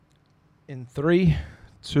In 3,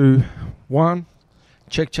 2, 1.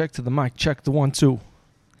 Check to the mic. Check the 1, 2.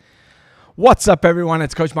 What's up, everyone?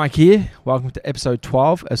 It's Coach Mike here. Welcome to episode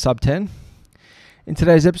 12 of Sub 10. In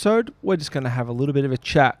today's episode, we're just going to have a little bit of a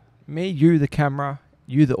chat. Me, you, the camera,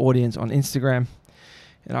 you, the audience on Instagram.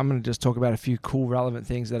 And I'm going to just talk about a few cool, relevant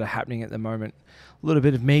things that are happening at the moment. A little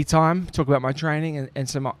bit of me time, talk about my training and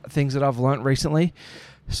some things that I've learn't recently.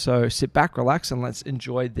 So sit back, relax, and let's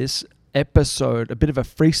enjoy this episode. A bit of a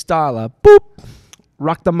freestyler. Boop!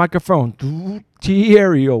 Rock the microphone.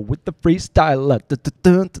 Thierry with the freestyler.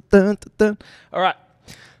 All right.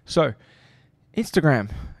 So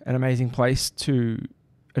Instagram, an amazing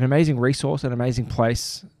resource, an amazing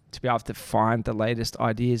place to be able to find the latest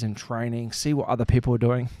ideas and training, see what other people are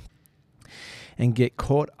doing, and get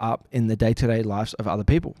caught up in the day-to-day lives of other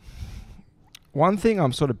people. One thing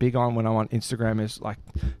I'm sort of big on when I'm on Instagram is like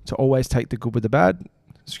to always take the good with the bad.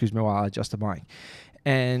 Excuse me while I adjust the mic.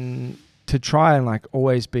 And to try and like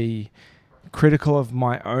always be critical of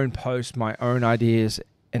my own posts, my own ideas,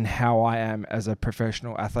 and how I am as a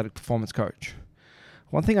professional athletic performance coach.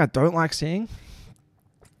 One thing I don't like seeing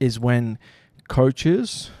is when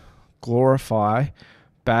coaches glorify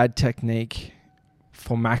bad technique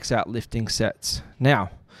for max out lifting sets.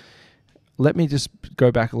 Now, let me just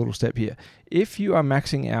go back a little step here. If you are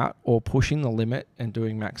maxing out or pushing the limit and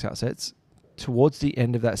doing max out sets towards the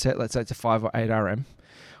end of that set, let's say it's a 5 or 8 RM,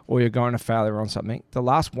 or you're going to failure on something, the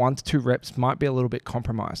last 1 to 2 reps might be a little bit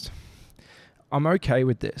compromised. I'm okay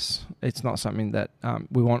with this. It's not something that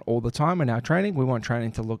we want all the time in our training. We want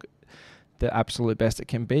training to look the absolute best it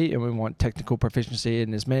can be, and we want technical proficiency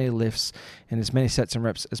in as many lifts and as many sets and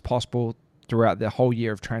reps as possible throughout the whole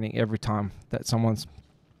year of training every time that someone's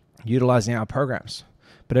utilizing our programs.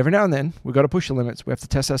 But every now and then, we've got to push the limits. We have to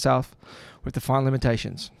test ourselves. We have to find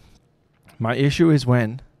limitations. My issue is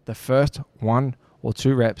when the first 1 or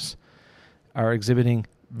 2 reps are exhibiting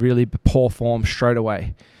really poor form straight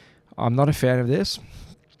away. I'm not a fan of this.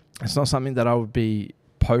 It's not something that I would be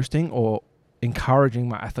posting or encouraging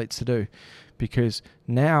my athletes to do, because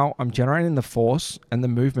now I'm generating the force and the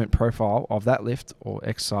movement profile of that lift or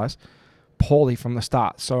exercise poorly from the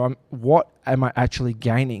start. So what am I actually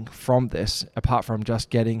gaining from this apart from just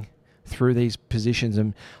getting through these positions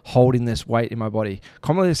and holding this weight in my body?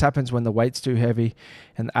 Commonly this happens when the weight's too heavy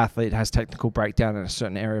and the athlete has technical breakdown in a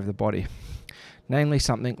certain area of the body. Namely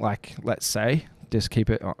something like, let's say, just keep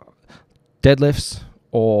it deadlifts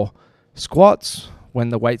or squats when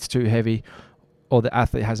the weight's too heavy or the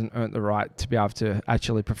athlete hasn't earned the right to be able to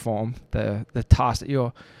actually perform the task that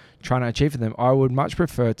you're trying to achieve for them. I would much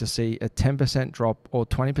prefer to see a 10% drop or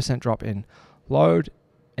 20% drop in load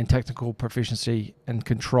and technical proficiency and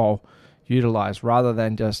control utilized, rather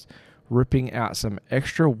than just ripping out some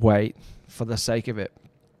extra weight for the sake of it.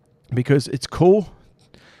 Because it's cool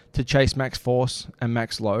to chase max force and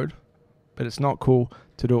max load, but it's not cool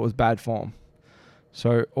to do it with bad form.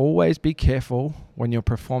 So always be careful when you're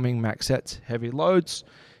performing max sets, heavy loads,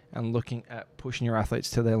 and looking at pushing your athletes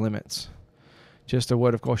to their limits. Just a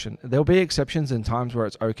word of caution. There'll be exceptions and times where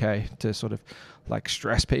it's okay to sort of like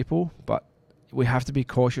stress people, but we have to be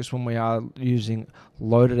cautious when we are using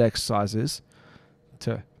loaded exercises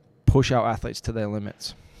to push our athletes to their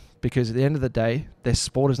limits. Because at the end of the day, their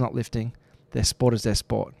sport is not lifting. Their sport is their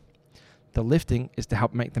sport. The lifting is to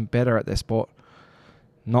help make them better at their sport,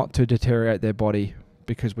 not to deteriorate their body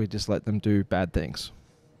because we just let them do bad things.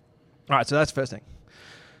 All right, so that's the first thing.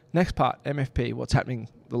 Next part, MFP, what's happening,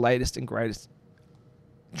 the latest and greatest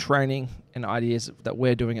training and ideas that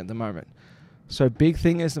we're doing at the moment. So big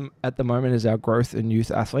thing is at the moment is our growth in youth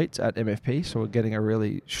athletes at MFP. So we're getting a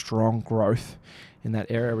really strong growth in that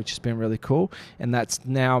area, which has been really cool. And that's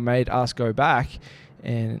now made us go back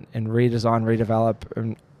and redesign,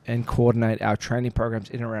 redevelop, and coordinate our training programs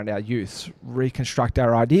in and around our youth, reconstruct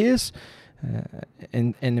our ideas,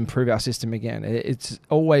 and improve our system again. It's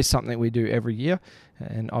always something we do every year.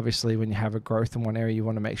 And obviously when you have a growth in one area, you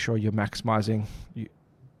want to make sure you're maximizing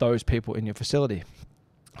those people in your facility.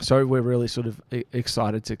 So we're really sort of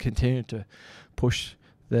excited to continue to push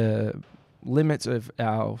the limits of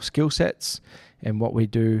our skill sets and what we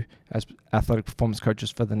do as athletic performance coaches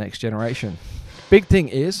for the next generation. Big thing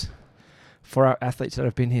is for our athletes that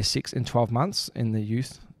have been here 6 and 12 months in the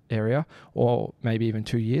youth area, or maybe even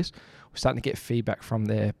 2 years, we're starting to get feedback from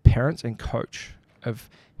their parents and coach of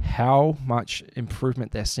how much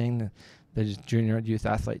improvement they're seeing the junior and youth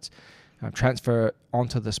athletes transfer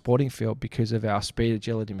onto the sporting field because of our speed,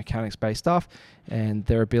 agility, mechanics-based stuff and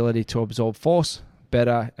their ability to absorb force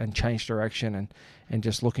better and change direction and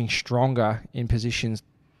just looking stronger in positions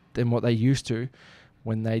than what they used to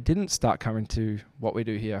when they didn't start coming to what we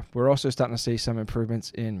do here. We're also starting to see some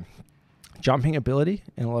improvements in jumping ability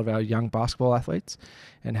in a lot of our young basketball athletes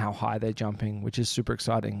and how high they're jumping, which is super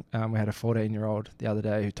exciting. We had a 14-year-old the other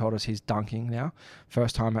day who told us he's dunking now,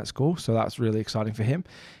 first time at school. So that's really exciting for him.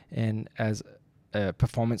 And as a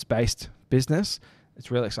performance-based business, it's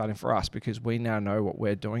really exciting for us because we now know what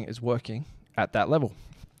we're doing is working at that level.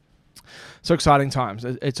 So exciting times.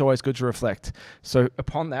 It's always good to reflect. So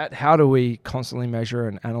upon that, how do we constantly measure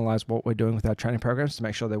and analyze what we're doing with our training programs to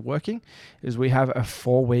make sure they're working? Is we have a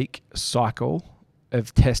 4-week cycle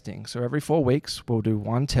of testing. So every 4 weeks, we'll do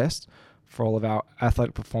one test for all of our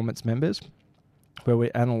athletic performance members where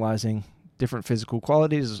we're analyzing different physical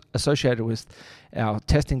qualities associated with our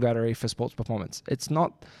testing battery for sports performance. It's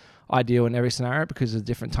not ideal in every scenario because of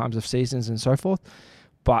different times of seasons and so forth,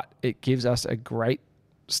 but it gives us a great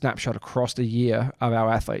snapshot across the year of our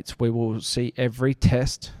athletes. We will see every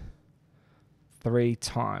test 3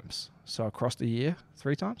 times. So across the year,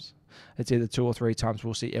 3 times? It's either 2 or 3 times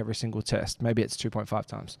we'll see every single test. Maybe it's 2.5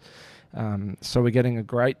 times. So we're getting a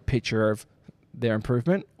great picture of their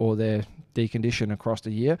improvement or their decondition across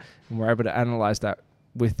the year, and we're able to analyze that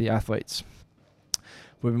with the athletes.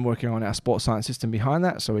 We've been working on our sports science system behind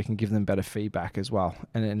that so we can give them better feedback as well.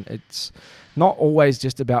 And then it's not always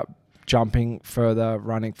just about jumping further,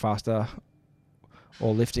 running faster,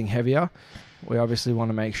 or lifting heavier. We obviously want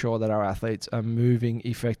to make sure that our athletes are moving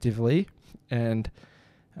effectively and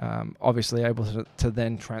obviously able to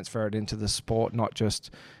then transfer it into the sport, not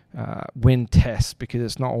just win tests, because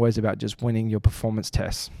it's not always about just winning your performance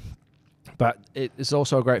tests. But it is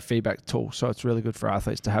also a great feedback tool, so it's really good for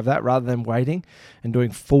athletes to have that rather than waiting and doing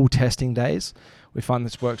full testing days. We find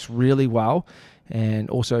this works really well. And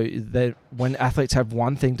also, when athletes have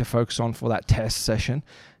one thing to focus on for that test session,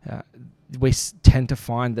 we tend to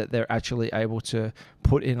find that they're actually able to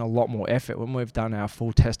put in a lot more effort when we've done our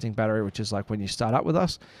full testing battery, which is like when you start up with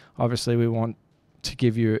us. Obviously, we want to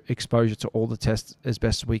give you exposure to all the tests as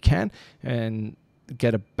best as we can and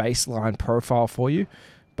get a baseline profile for you.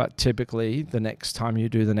 But typically, the next time you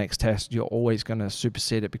do the next test, you're always going to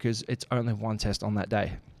supersede it because it's only one test on that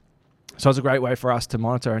day. So it's a great way for us to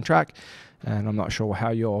monitor and track. And I'm not sure how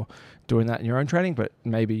you're doing that in your own training, but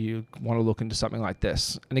maybe you want to look into something like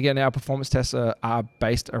this. And again, our performance tests are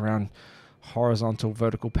based around horizontal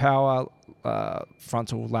vertical power,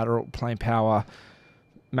 frontal lateral plane power,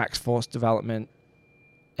 max force development,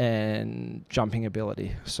 and jumping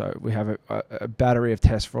ability. So we have a battery of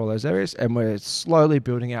tests for all those areas, and we're slowly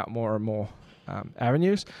building out more and more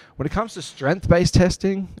avenues. When it comes to strength-based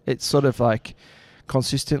testing, it's sort of like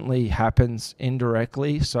consistently happens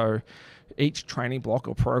indirectly. So each training block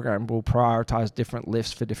or program will prioritize different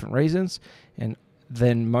lifts for different reasons. And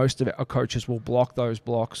then most of our coaches will block those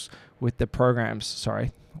blocks with the programs.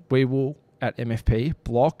 We will at MFP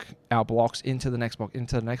block our blocks into the next block,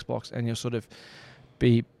 and you'll sort of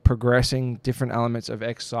be progressing different elements of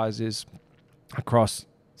exercises across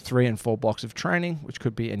 3 and 4 blocks of training, which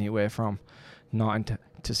could be anywhere from 9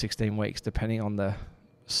 to 16 weeks, depending on the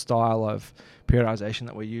style of periodization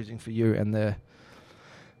that we're using for you and the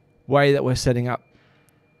way that we're setting up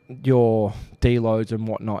your deloads and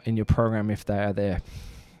whatnot in your program if they are there.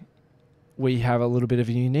 We have a little bit of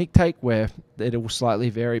a unique take where it will slightly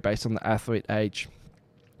vary based on the athlete, age,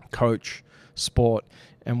 coach, sport,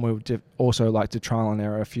 and we would also like to trial and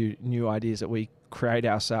error a few new ideas that we create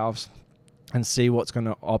ourselves and see what's going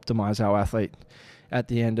to optimize our athlete at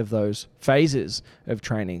the end of those phases of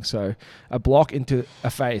training. So a block into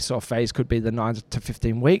a phase. So a phase could be the 9 to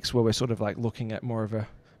 15 weeks where we're sort of like looking at more of a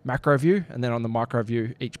macro view, and then on the micro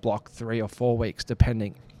view, each block 3 or 4 weeks,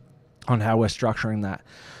 depending on how we're structuring that.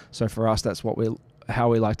 So for us, that's how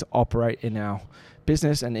we like to operate in our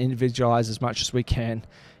business and individualize as much as we can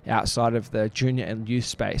outside of the junior and youth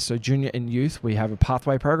space. So junior and youth, we have a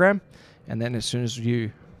pathway program, and then as soon as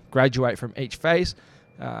you graduate from each phase,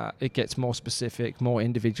 it gets more specific, more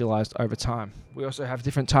individualized over time. We also have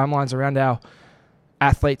different timelines around our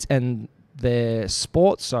athletes and their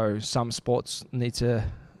sports. So some sports need to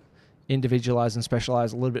individualize and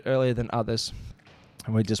specialize a little bit earlier than others.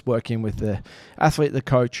 And we're just working with the athlete, the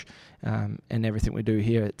coach, and everything we do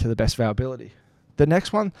here to the best of our ability. The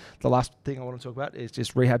next one, the last thing I want to talk about is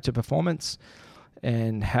just rehab to performance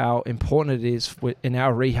and how important it is in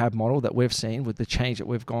our rehab model that we've seen with the change that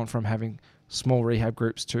we've gone from having small rehab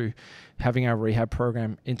groups to having our rehab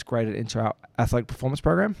program integrated into our athletic performance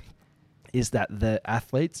program, is that the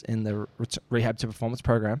athletes in the rehab to performance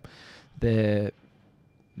program, their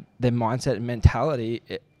mindset and mentality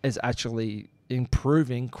is actually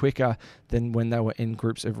improving quicker than when they were in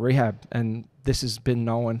groups of rehab. And this has been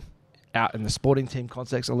known out in the sporting team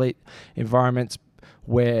context, elite environments,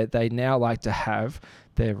 where they now like to have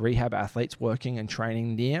their rehab athletes working and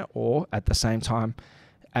training near or at the same time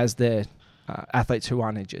as their athletes who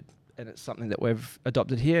aren't injured. And it's something that we've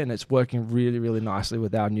adopted here, and it's working really, really nicely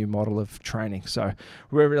with our new model of training. So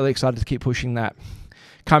we're really excited to keep pushing that.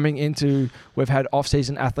 Coming into, we've had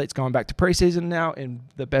off-season athletes going back to pre-season now in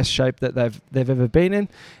the best shape that they've ever been in,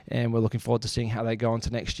 and we're looking forward to seeing how they go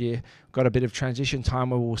into next year. Got a bit of transition time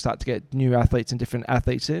where we'll start to get new athletes and different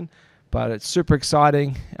athletes in, but it's super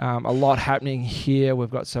exciting. A lot happening here.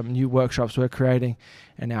 We've got some new workshops we're creating,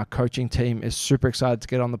 and our coaching team is super excited to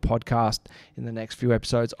get on the podcast in the next few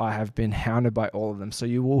episodes. I have been hounded by all of them, so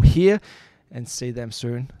you will hear and see them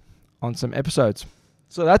soon on some episodes.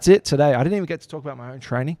 So that's it today. I didn't even get to talk about my own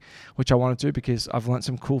training, which I wanted to because I've learned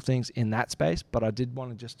some cool things in that space, but I did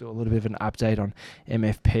want to just do a little bit of an update on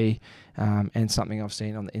MFP and something I've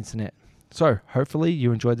seen on the internet. So hopefully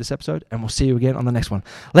you enjoyed this episode, and we'll see you again on the next one.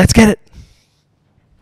 Let's get it.